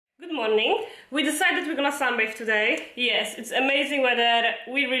Good morning. We decided we're gonna sunbathe today. Yes, it's amazing weather.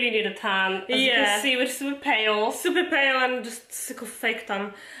 We really need a tan. As you can see, we're super pale. Super pale and just sick of fake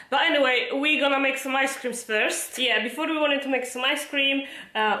tan. But anyway, we're gonna make some ice creams first. Yeah, before we wanted to make some ice cream,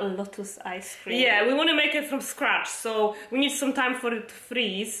 Lotus ice cream. Yeah, we want to make it from scratch, so we need some time for it to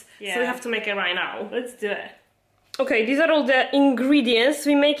freeze. Yeah. So we have to make it right now. Let's do it. Okay, these are all the ingredients.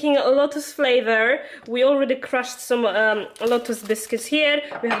 We're making a Lotus flavor. We already crushed some Lotus biscuits here.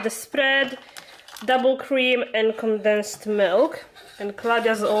 We have the spread, double cream and condensed milk. And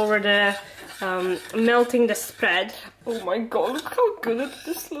Klaudia's already melting the spread. Oh my god, look how good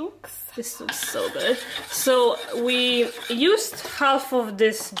this looks. This looks so good. So we used half of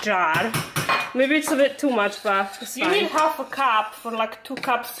this jar. Maybe it's a bit too much, but it's fine. You need half a cup for like 2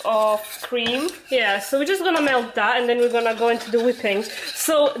 cups of cream. Yeah, so we're just gonna melt that and then we're gonna go into the whipping.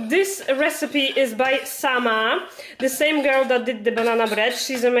 So this recipe is by Sama, the same girl that did the banana bread.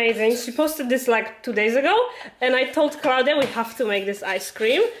 She's amazing. She posted this like 2 days ago and I told Klaudia we have to make this ice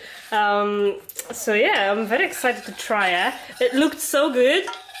cream. So yeah, I'm very excited to try it. It looked so good.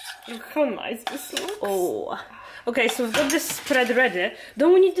 Look how nice this looks. Oh. Okay, so we've got this spread ready.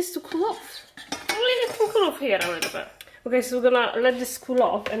 Don't we need this to cool off? We'll leave it to cool off here a little bit. Okay, so we're gonna let this cool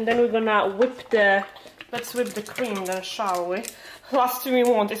off and then we're gonna whip the... Let's whip the cream then, shall we? Last thing we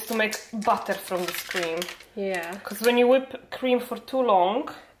want is to make butter from this cream. Yeah. Because when you whip cream for too long,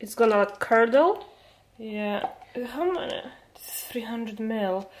 it's gonna curdle. Yeah. How many? This is 300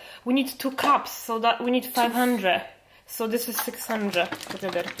 ml. We need 2 cups, so that we need 500. So this is 600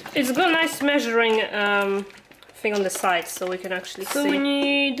 together. It's got a nice measuring thing on the side, so we can actually see. So we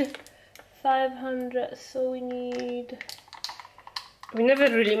need 500, so we need... We never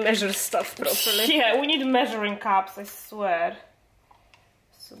really measure stuff properly. Yeah, we need measuring cups, I swear.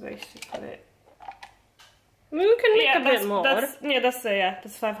 So basically... I mean, we can make a bit more.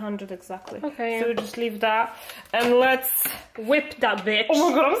 That's 500 exactly. Okay. So we just leave that, and let's whip that bitch. Oh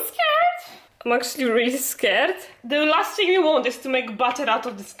my god, I'm scared! I'm actually really scared. The last thing we want is to make butter out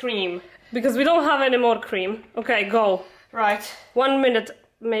of this cream. Because we don't have any more cream. Okay, go. Right. 1 minute,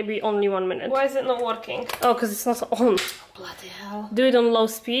 maybe only 1 minute. Why is it not working? Oh, because it's not on. Oh, bloody hell. Do it on low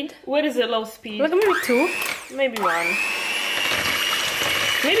speed. Where is it low speed? Like maybe 2. Maybe 1.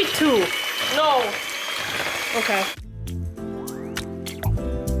 Maybe 2. No. Okay.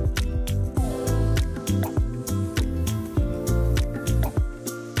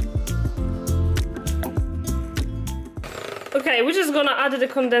 Okay, we're just gonna add the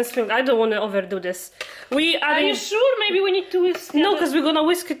condensed milk. I don't want to overdo this. Are you sure? Maybe we need to whisk it? No, because we're gonna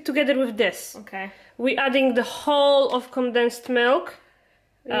whisk it together with this. Okay. We're adding the whole of condensed milk.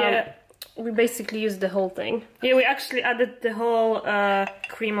 Yeah. We basically used the whole thing. Yeah, we actually added the whole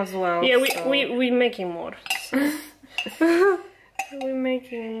cream as well. Yeah, we're making more. We're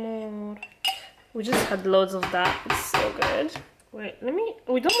making more. We just had loads of that. It's so good. Wait,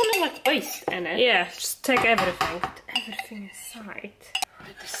 we don't want to like waste any. Yeah, just take everything. Put everything inside.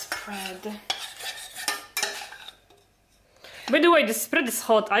 Right, the spread. By the way, the spread is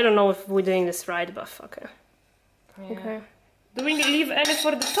hot. I don't know if we're doing this right, but okay. Yeah. Okay. Do we leave any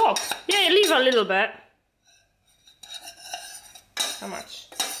for the top? Yeah, leave a little bit. How much?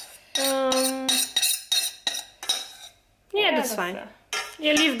 Yeah, that's fine.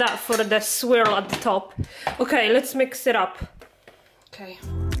 Yeah, leave that for the swirl at the top. Okay, let's mix it up. Okay.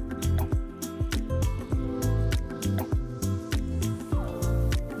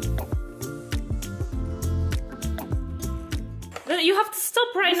 You have to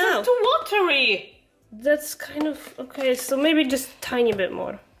stop right now. This is too watery. That's kind of... Okay, so maybe just a tiny bit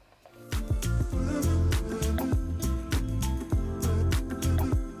more.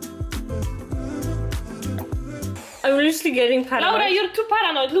 I'm literally getting paranoid. Laura, you're too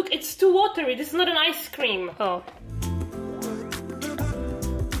paranoid. Look, it's too watery. This is not an ice cream. Oh.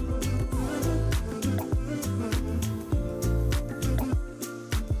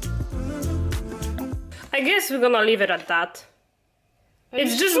 I guess we're gonna leave it at that.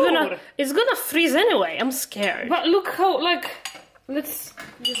 It's just gonna freeze anyway. I'm scared. But look how, like, let's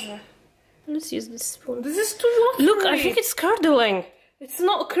use this spoon. This is too watery. Look, I think it's curdling. It's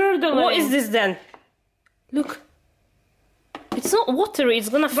not curdling. What is this then? Look. It's not watery, it's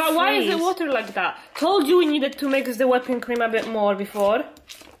gonna freeze. But why is it water like that? Told you we needed to mix the whipping cream a bit more before.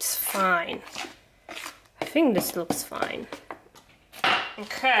 It's fine. I think this looks fine.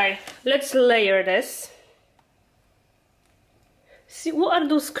 Okay, let's layer this. See, what are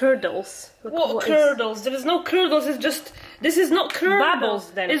those curdles? Look, what curdles? There is no curdles, it's just... This is not curdles.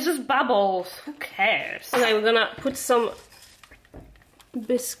 Bubbles then. It's just bubbles. Who cares? Okay, we're gonna put some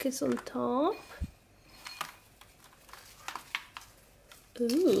biscuits on top.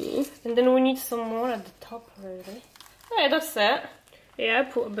 Ooh. And then we need some more at the top, really. Yeah, that's it. Yeah,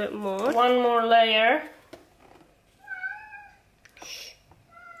 put a bit more. One more layer.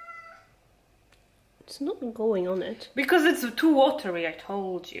 It's not going on it. Because it's too watery, I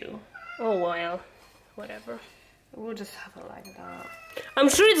told you. Oh well, whatever. We'll just have it like that. I'm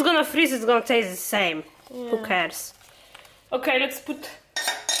sure it's gonna freeze, it's gonna taste the same. Yeah. Who cares? Okay, let's put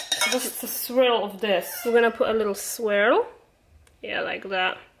just a swirl of this. We're gonna put a little swirl. Yeah, like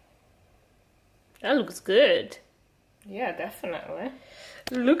that. That looks good. Yeah, definitely.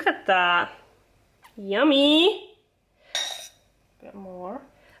 Look at that. Yummy. A bit more.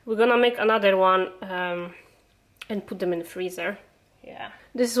 We're gonna make another one and put them in the freezer. Yeah.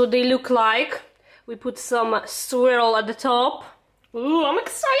 This is what they look like. We put some swirl at the top. Ooh, I'm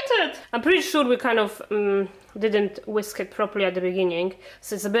excited! I'm pretty sure we kind of didn't whisk it properly at the beginning,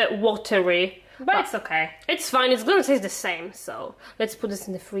 so it's a bit watery. But it's okay. It's fine, it's gonna taste the same, so let's put this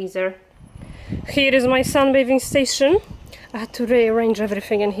in the freezer. Here is my sunbathing station. I had to rearrange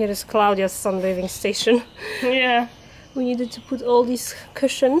everything, and here is Klaudia's sunbathing station. Yeah. We needed to put all these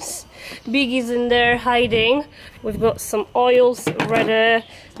cushions. Biggie's in there hiding. We've got some oils ready.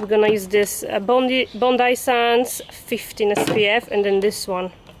 We're gonna use this Bondi Sands 15 SPF, and then this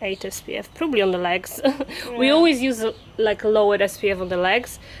one 8 SPF, probably on the legs. Yeah. We always use like a lower SPF on the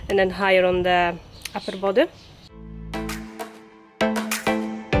legs and then higher on the upper body.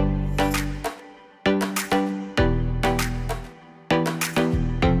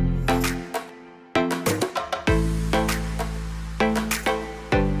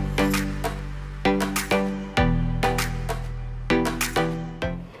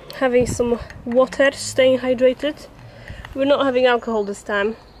 Having some water, staying hydrated. We're not having alcohol this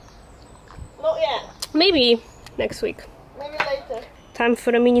time. Not yet. Maybe next week. Maybe later. Time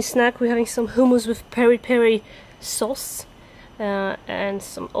for a mini snack. We're having some hummus with peri-peri sauce and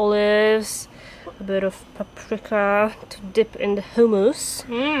some olives, a bit of paprika to dip in the hummus.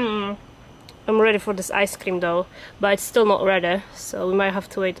 I'm ready for this ice cream though, but it's still not ready, so we might have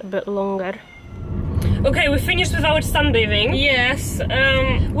to wait a bit longer. Okay, we finished with our sunbathing. Yes,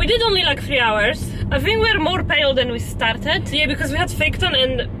 we did only like 3 hours. I think we're more pale than we started. Yeah, because we had fake tan,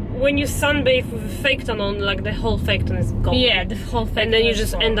 and when you sunbathe with fake tan on, like the whole fake tan is gone. Yeah, the whole fake tan. And then you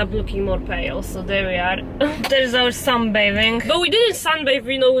just end up looking more pale, so there we are. There's our sunbathing. But we didn't sunbathe,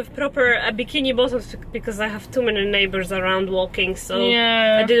 you know, with proper bikini bottoms, because I have too many neighbors around walking, so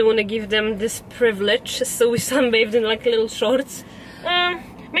yeah. I didn't want to give them this privilege, so we sunbathed in like little shorts.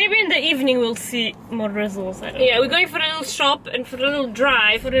 Maybe in the evening we'll see more results. Yeah, we're going for a little shop and for a little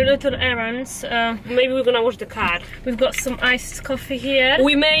drive, for a little errands. Maybe we're gonna wash the car. We've got some iced coffee here.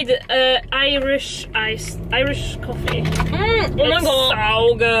 We made Irish coffee. Oh my god,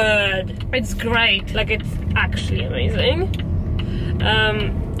 so good! It's great. Like, it's actually amazing.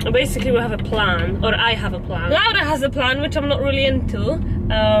 Basically, we have a plan, or I have a plan. Laura has a plan, which I'm not really into.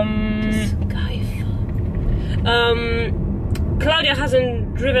 Klaudia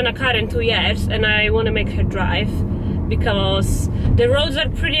hasn't driven a car in 2 years, and I want to make her drive because the roads are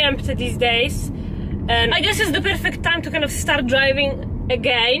pretty empty these days, and I guess it's the perfect time to kind of start driving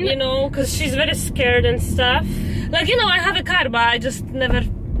again, you know, because she's very scared and stuff. Like, you know, I have a car, but I just never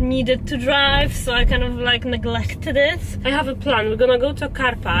needed to drive, so I kind of like neglected it. I have a plan. We're gonna go to a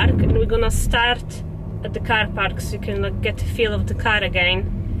car park, and we're gonna start at the car park so you can like get the feel of the car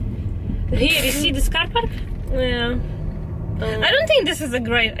again. Here, you see this car park? Yeah. I don't think this is a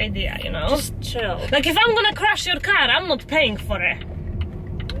great idea, you know? Just chill. Like, if I'm gonna crash your car, I'm not paying for it.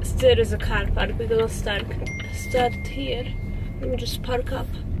 There is a car park. We're gonna start here. Let me just park up.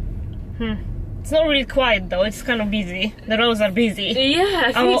 It's not really quiet though, it's kind of busy. The roads are busy. Yeah,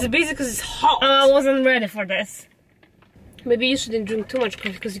 I think it's busy because it's hot. I wasn't ready for this. Maybe you shouldn't drink too much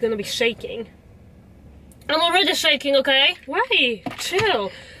coffee because you're gonna be shaking. I'm already shaking, okay? Why?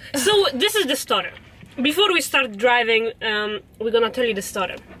 Chill. So, this is the story. Before we start driving, we're gonna tell you the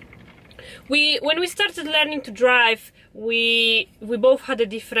story. When we started learning to drive, we both had a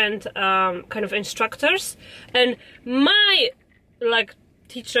different kind of instructors, and my like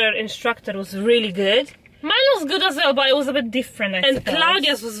teacher instructor was really good. Mine was good as well, but it was a bit different, I suppose.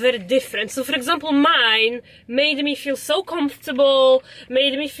 Klaudia's was very different. So, for example, mine made me feel so comfortable,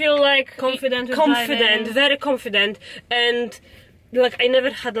 made me feel like confident, very confident, and like I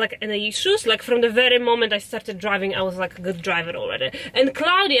never had like any issues. Like from the very moment I started driving, I was like a good driver already. And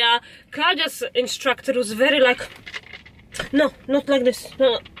Klaudia's instructor was very like No, not like this.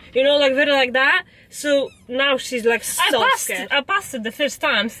 No. You know, like very like that. So now she's like so scared. I passed it the first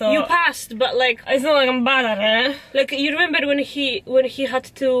time, so you passed, but like it's not like I'm bad at it. Like you remember when he had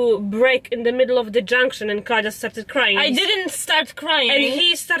to brake in the middle of the junction and Klaudia started crying. I didn't start crying, and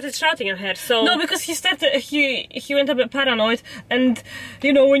he started shouting at her. So no, because he went a bit paranoid, and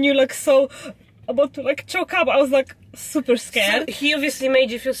you know when you're like so about to like choke up, I was like super scared. So he obviously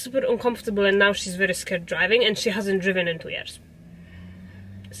made you feel super uncomfortable, and now she's very scared driving, and she hasn't driven in 2 years.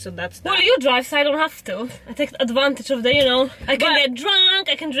 So that's that. Well, you drive, so I don't have to. I take advantage of the, you know, I can get drunk,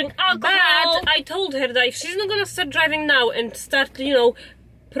 I can drink alcohol. But I told her that if she's not gonna start driving now and start, you know,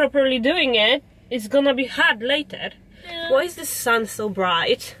 properly doing it, it's gonna be hard later. Yeah. Why is the sun so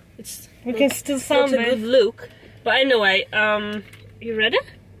bright? It's we can still sound not a good look. But anyway, you ready?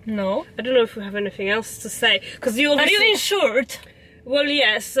 No. I don't know if we have anything else to say. Cause you obviously... Are you insured? Well,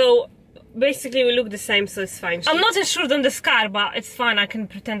 yeah, so basically we look the same, so it's fine. I'm not insured on this car, but it's fine, I can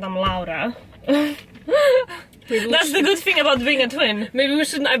pretend I'm Laura. That's the good thing about being a twin. Maybe we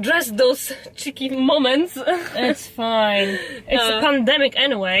shouldn't address those cheeky moments. It's fine. It's a pandemic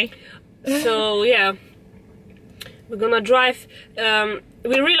anyway. So, yeah. We're gonna drive...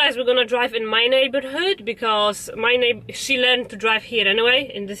 we realized we're gonna drive in my neighborhood because she learned to drive here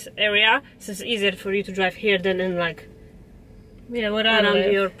anyway, in this area. So it's easier for you to drive here than in like... Yeah, around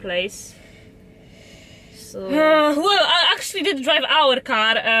your place. So... well, I actually did drive our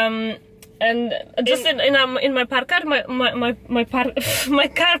car, and just in my park car, my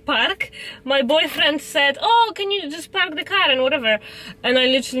car park, my boyfriend said, "Oh, can you just park the car and whatever?" And I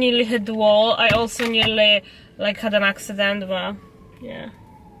literally nearly hit the wall. I also nearly like had an accident, but yeah.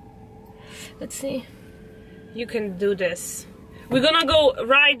 Let's see. You can do this. We're gonna go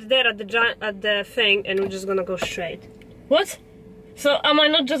right there at the thing, and we're just gonna go straight. What? So am I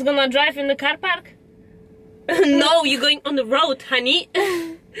not just gonna drive in the car park? No, you're going on the road, honey.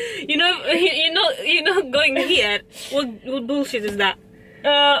 you're not going here. What bullshit is that?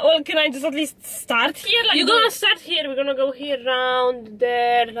 Well, can I just at least start here? Like you're gonna start here. We're gonna go here, round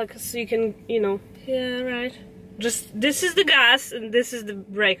there, like so you can, you know. Yeah, right. Just this is the gas and this is the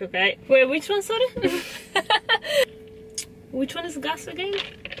brake, okay? Wait, which one? Sorry. Which one is gas again?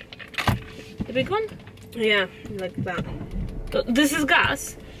 The big one? Yeah, like that. This is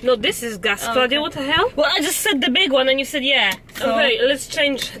gas? No, this is gas, Klaudia, okay. What the hell? Well, I just said the big one and you said yeah. So... Okay, let's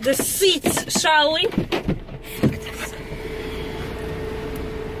change the seats, shall we? Fuck this.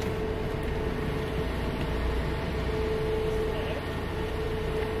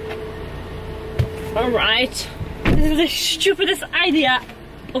 Alright. This is the stupidest idea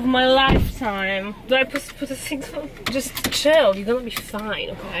of my lifetime. Do I put a thing on? Just chill, you're gonna be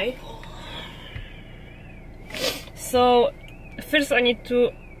fine, okay? So... First I need to,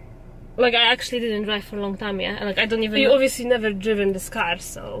 like I actually didn't drive for a long time, yeah? Like I don't even You obviously never driven this car,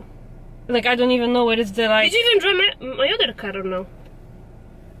 so... Like I don't even know where is the like... Did you even drive my other car or no?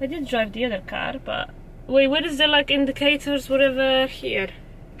 I did drive the other car, but... Wait, where is the like indicators, whatever? Here.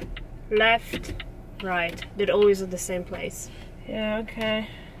 Left, right. They're always at the same place. Yeah, okay.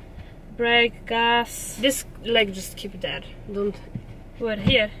 Brake, gas... This leg just keep there. Don't... Where?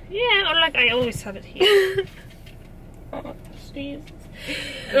 Here? Yeah, or like I always have it here. Oh, Jesus.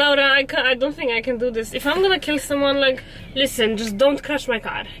 Laura, I don't think I can do this. If I'm gonna kill someone, like, listen, just don't crash my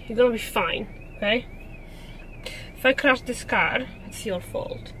car. You're gonna be fine, okay? If I crash this car, it's your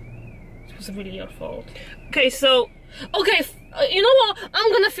fault. It was really your fault. Okay, so... Okay, you know what?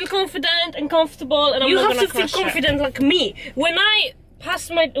 I'm gonna feel confident and comfortable and I'm not gonna crash. You have to feel confident like me. When I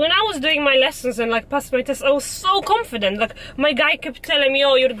was doing my lessons and like passed my test, I was so confident. Like my guy kept telling me,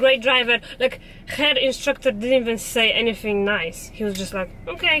 "Oh, you're a great driver." Like her instructor didn't even say anything nice. He was just like,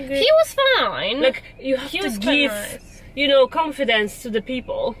 "Okay, good." He was fine. Like you have to give, you know, confidence to the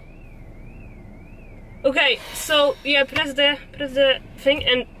people. Okay, so yeah, press the thing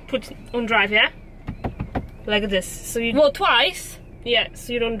and put on drive, yeah, like this. So you twice? Yeah,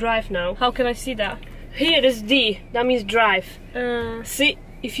 so you don't drive now. How can I see that? Here is D, that means drive. See,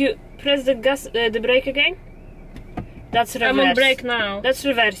 if you press the gas, the brake again, that's reverse. I'm on brake now. That's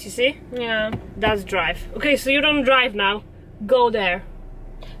reverse, you see? Yeah. That's drive. Okay, so you don't drive now. Go there.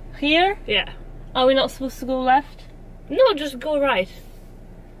 Here? Yeah. Are we not supposed to go left? No, just go right.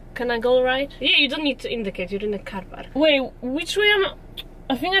 Can I go right? Yeah, you don't need to indicate, you're in a car park. Wait, which way am I?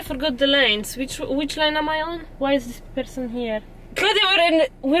 I think I forgot the lanes. Which lane am I on? Why is this person here? Klaudia,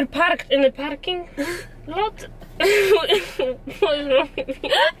 we're parked in the parking lot. What is wrong with you?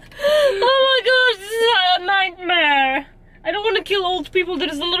 Oh my gosh, this is a nightmare. I don't want to kill old people.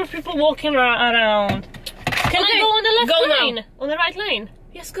 There's a lot of people walking around. Can I go on the left lane? Now. On the right lane?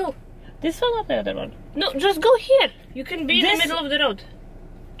 Yes, go. This one or the other one? No, just go here. You can be in the middle of the road.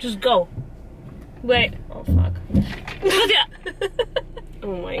 Just go. Wait. Oh fuck. Yeah.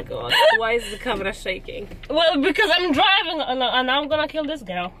 Oh my god. Why is the camera shaking? Well, because I'm driving and I'm gonna kill this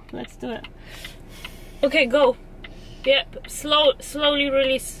girl. Let's do it. Okay, go. Yep. Slowly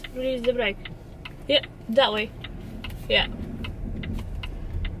release the brake. Yeah, that way. Yeah.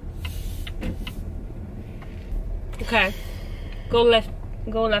 Okay. Go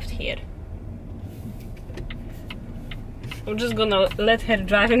left here. I'm just gonna let her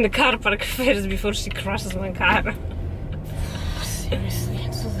drive in the car park first before she crashes my car. Seriously,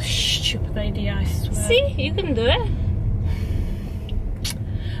 it's such a stupid idea, I swear. See, you can do it.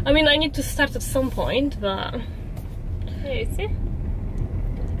 I mean, I need to start at some point, but... Yeah, you see?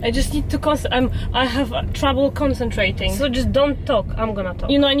 I just need to I have trouble concentrating. So just don't talk, I'm gonna talk.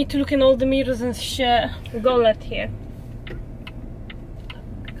 You know, I need to look in all the mirrors and shit. Go left here.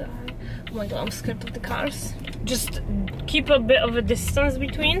 Oh my god, I'm scared of the cars. Just keep a bit of a distance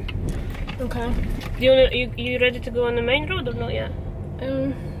between. Okay. You ready to go on the main road or not yet?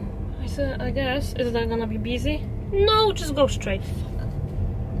 I guess. Is that gonna be busy? No, just go straight. Fuck.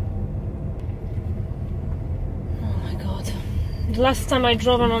 Oh my god. The last time I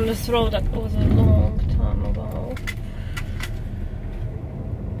drove on this road, that was a long time ago.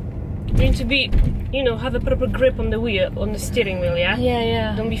 You need to be, you know, have a proper grip on the wheel, on the steering wheel, yeah? Yeah,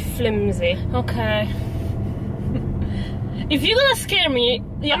 yeah. Don't be flimsy. Okay. If you're gonna scare me,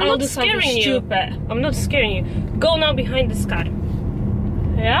 yeah, I'm not scaring you. Stupid. I'm not scaring you. Go now behind this car.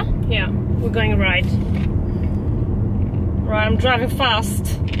 Yeah? Yeah. We're going right. Right, I'm driving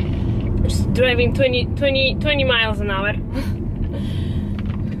fast. I'm just driving 20 miles an hour.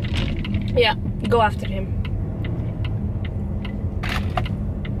 Yeah, go after him.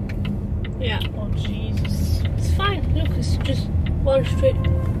 Yeah. Oh Jesus. It's fine. Look, it's just one straight.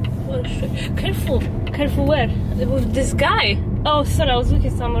 Careful. Careful where? With this guy. Oh, sorry, I was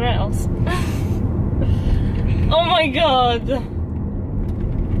looking somewhere else. Oh my god.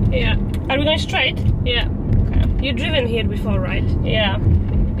 Yeah. Are we going straight? Yeah. Okay. You've driven here before, right? Yeah.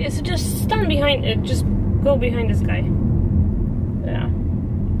 Yeah, so just stand behind it. Just go behind this guy. Yeah.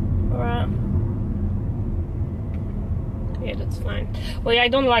 Alright. Yeah, that's fine. Well, yeah, I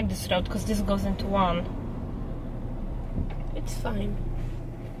don't like this road because this goes into one. It's fine.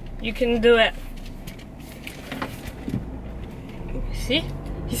 You can do it. See?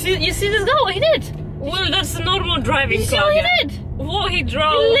 You see this guy? What he did? Well, that's a normal driving. You see what he did? What he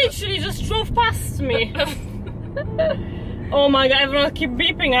drove? He literally just drove past me. Oh my god! Everyone keep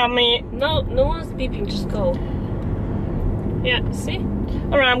beeping at me. No, no one's beeping. Just go. Yeah. See?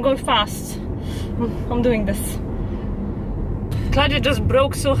 All right, I'm going fast. I'm doing this. Klaudia just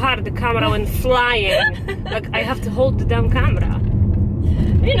broke so hard the camera went flying. Like I have to hold the damn camera.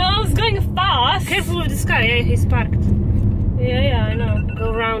 You know, I was going fast. Careful with this car, yeah, he's parked. Yeah, yeah, I know.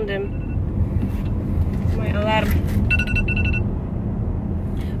 Go around him. My alarm.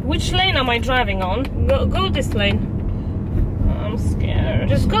 Which lane am I driving on? Go this lane. I'm scared.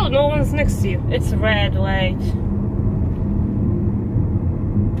 Just go, no one's next to you. It's red, wait.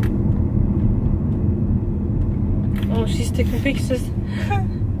 Oh, she's taking pictures.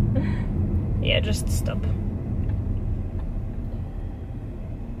 Yeah, just stop.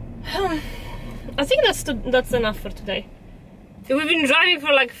 I think that's enough for today. We've been driving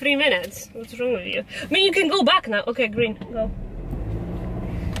for like 3 minutes. What's wrong with you? I mean, you can go back now. Okay, green, go.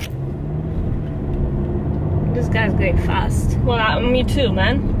 This guy's going fast. Well, me too,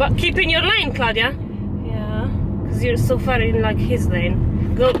 man. But keep in your lane, Klaudia. Yeah. Because you're so far in like his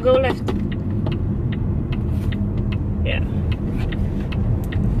lane. Go left. Yeah.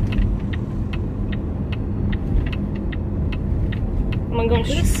 Oh my gosh,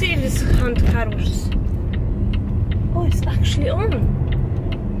 let's see if this hunt car was... Oh, it's actually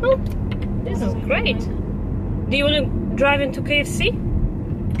on. Oh, this is great. Do you want to drive into KFC?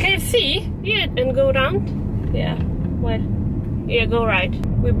 KFC? Yeah, and go around? Yeah, well, yeah, go right.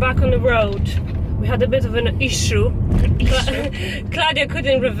 We're back on the road. We had a bit of an issue. Klaudia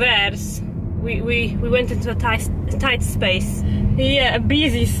couldn't reverse. We went into a tight space. Yeah, a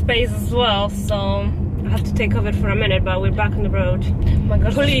busy space as well, so... I have to take over for a minute, but we're back on the road. Oh my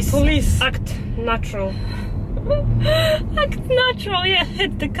god, police! Act natural. Act natural, yeah,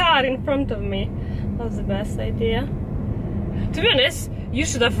 hit the car in front of me. That was the best idea. To be honest, you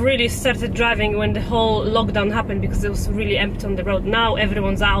should have really started driving when the whole lockdown happened because it was really empty on the road. Now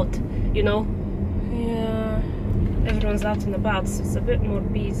everyone's out, you know? Yeah. Everyone's out and about, so it's a bit more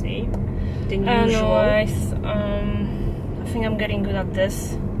busy than usual. Anyways, I think I'm getting good at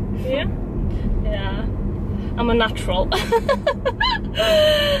this. Yeah? Yeah. I'm a natural.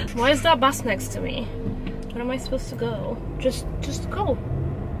 Why is that bus next to me? Where am I supposed to go? Just go.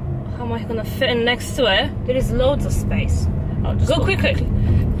 How am I gonna fit in next to it? There is loads of space. I'll just go quickly.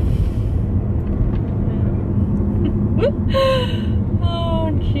 Oh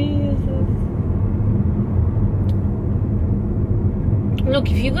Jesus.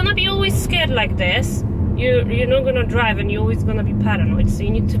 Look, if you're gonna be always scared like this, you're not gonna drive and you're always gonna be paranoid, so you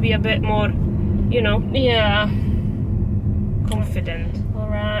need to be a bit more, you know, yeah, confident.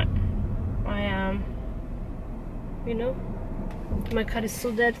 Alright, I am. You know, my car is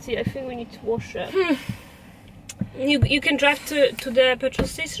so dirty, I think we need to wash it. You can drive to the petrol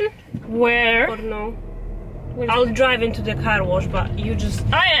station? Where? Or no? I'll drive into the car wash, but you just...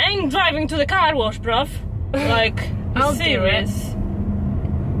 I ain't driving to the car wash, bruv. Like, I'll serious.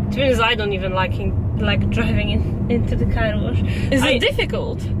 To be honest, I don't even like driving into the car wash. Is it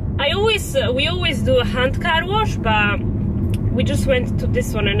difficult? We always do a hand car wash, but we just went to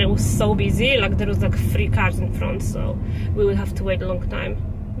this one and it was so busy. Like there was like 3 cars in front, so we will have to wait a long time.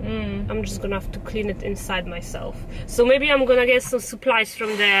 I'm just gonna have to clean it inside myself. So maybe I'm gonna get some supplies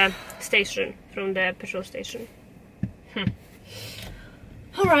from the station, from the petrol station.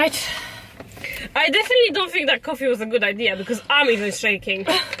 All right. I definitely don't think that coffee was a good idea because I'm even shaking.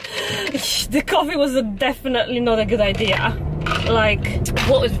 The coffee was definitely not a good idea. Like,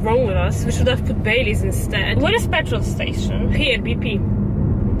 what is wrong with us? We should have put Baileys instead. Where is petrol station? Here, BP.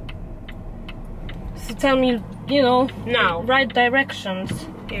 So tell me, you know, now, right directions.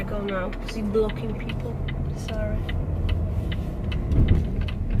 Here, go now. Is he blocking people? Sorry.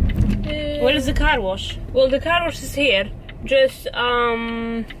 Where is the car wash? Well, the car wash is here. Just,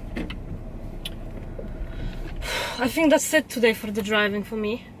 I think that's it today for the driving for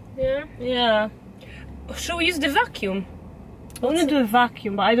me. Yeah? Yeah. Shall we use the vacuum? I want to do a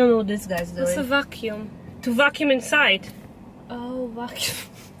vacuum, but I don't know what this guy's doing. What's a vacuum? To vacuum inside. Oh, vacuum.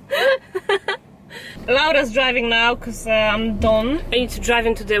 Laura's driving now because I'm done. I need to drive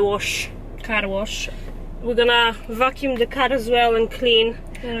into the car wash. We're gonna vacuum the car as well and clean.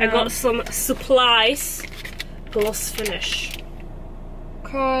 Yeah. I got some supplies. Gloss finish.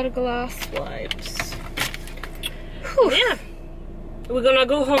 Car glass wipes. Whew. Yeah. We're gonna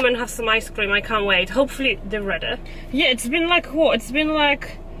go home and have some ice cream. I can't wait. Hopefully they're ready. Yeah, it's been like what? It's been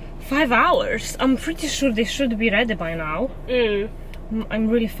like 5 hours. I'm pretty sure they should be ready by now. I'm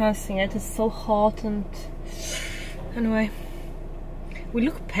really fancying it. It's so hot and... Anyway. We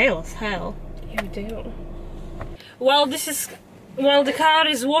look pale as hell. Yeah, we do. Well, while the car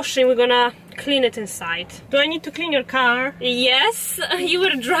is washing, we're gonna clean it inside. Do I need to clean your car? Yes, you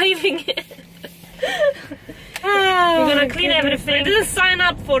were driving it. We're gonna clean everything. I didn't sign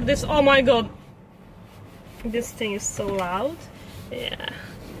up for this. Oh my god. This thing is so loud. Yeah.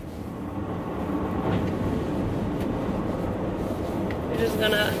 We're just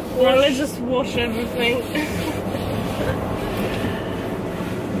gonna wash. Well, let's just wash everything.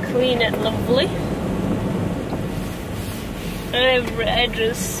 Clean it lovely. Every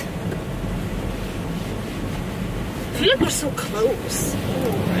edges. I feel like we're so close. Oh,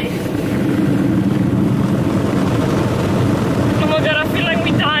 right. Oh my god, I feel like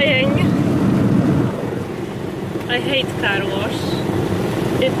we're dying. I hate car wash.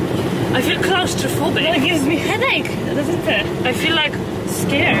 I feel claustrophobic. It gives me headache, doesn't it? I feel like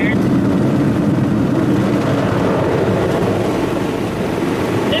scared.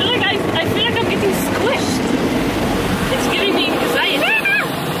 I feel like I'm getting squished. It's giving me anxiety.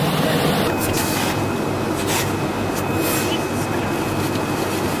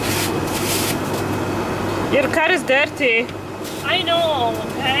 Your car is dirty. I know,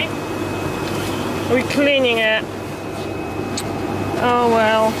 okay? We're cleaning it. Oh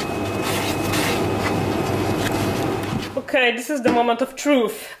well. Okay, this is the moment of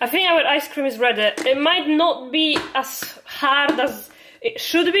truth. I think our ice cream is ready. It might not be as hard as it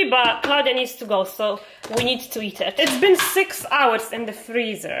should be, but Klaudia needs to go, so we need to eat it. It's been 6 hours in the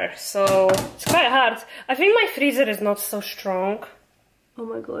freezer, so it's quite hard. I think my freezer is not so strong. Oh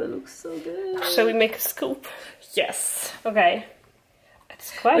my god, it looks so good. Shall we make a scoop? Yes. Okay.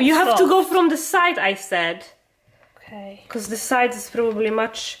 It's quite You have to go from the side, I said. Okay. Because the side is probably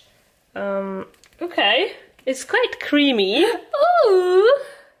much... okay. It's quite creamy. Ooh!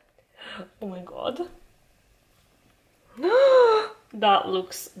 Oh my god. That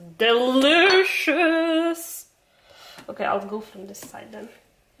looks delicious. Okay, I'll go from this side then.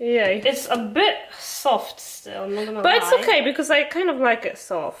 Yeah, it's a bit soft still, I'm not gonna lie. It's okay because I kind of like it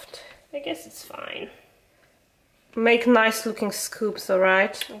soft. I guess it's fine. Make nice looking scoops,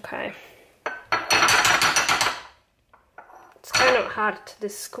 alright? Okay. It's kind of hard.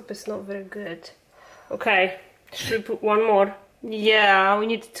 This scoop is not very good. Okay, should we put one more? Yeah, we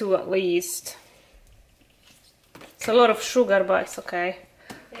need 2 at least. It's a lot of sugar, but it's okay.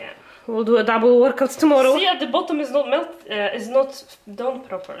 Yeah. We'll do a double workout tomorrow. See, at the bottom is not is not done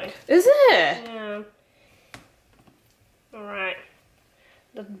properly. Is it? Yeah. Alright.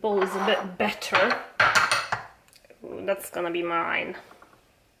 That bowl is a bit better. Ooh, that's gonna be mine.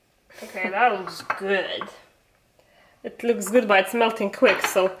 Okay, that looks good. It looks good, but it's melting quick,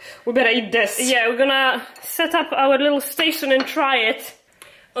 so we better eat this. Yeah, we're gonna set up our little station and try it.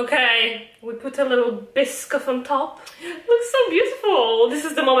 Okay, we put a little Biscoff on top. Looks so beautiful. This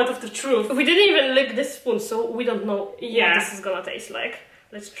is the moment of the truth. We didn't even lick the spoon, so we don't know what this is gonna taste like.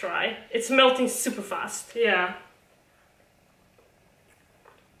 Let's try. It's melting super fast. Yeah.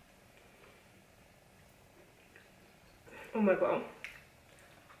 Oh my god.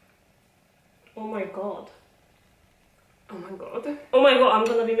 Oh my god. Oh my god. Oh my god, I'm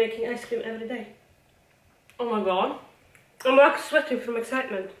gonna be making ice cream every day. Oh my god. I'm like sweating from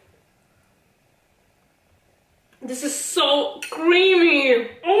excitement. This is so creamy.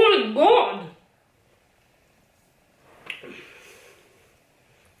 Oh my god.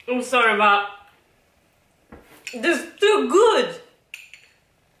 I'm sorry, but this is too good.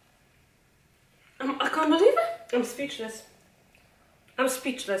 I can't believe it. I'm speechless. I'm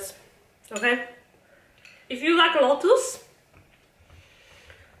speechless. Okay? If you like Lotus,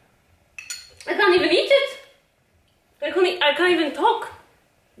 I can't even eat it. I can't even talk.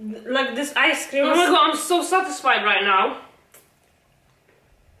 Like this ice cream. Oh my god, I'm so satisfied right now.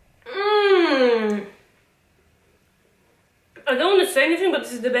 I don't want to say anything, but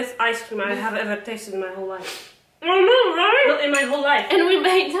this is the best ice cream I have ever tasted in my whole life. I know, right? Not in my whole life. And we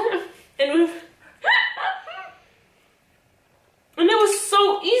made them. And it was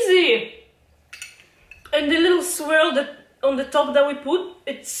so easy. And the little swirl that on the top that we put,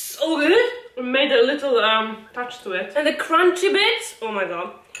 it's so good. We made a little touch to it. And the crunchy bits, oh my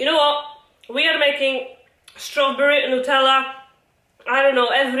god. You know what? We are making strawberry, Nutella, I don't know,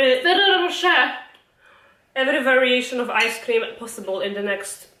 every variation of ice cream possible in the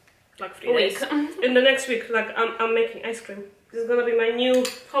next like 3 days. In the next week, like I'm making ice cream. This is gonna be my new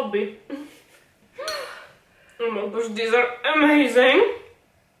hobby. Oh my gosh, these are amazing.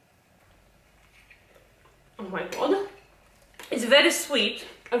 Oh my god. It's very sweet,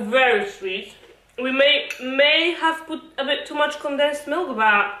 very sweet. We may have put a bit too much condensed milk,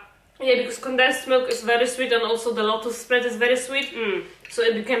 but yeah, because condensed milk is very sweet and also the Lotus spread is very sweet, so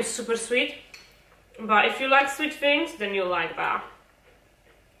it became super sweet. But if you like sweet things, then you'll like that.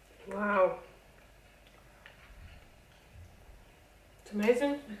 Wow. It's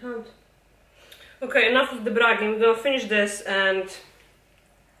amazing. I can't. Okay, enough of the bragging. We're gonna finish this and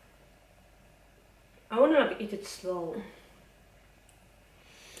I wanna eat it slow.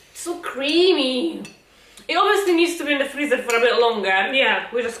 It's so creamy. It obviously needs to be in the freezer for a bit longer. Yeah,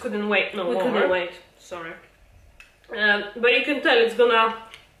 we just couldn't wait no more. We couldn't wait. Sorry. But you can tell it's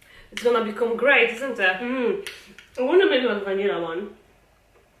gonna become great, isn't it? I wanna make a vanilla one.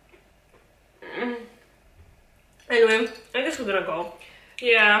 Anyway, I guess we're gonna go.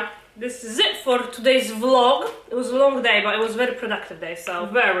 Yeah, this is it for today's vlog. It was a long day, but it was a very productive day, so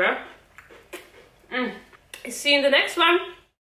very. See you in the next one.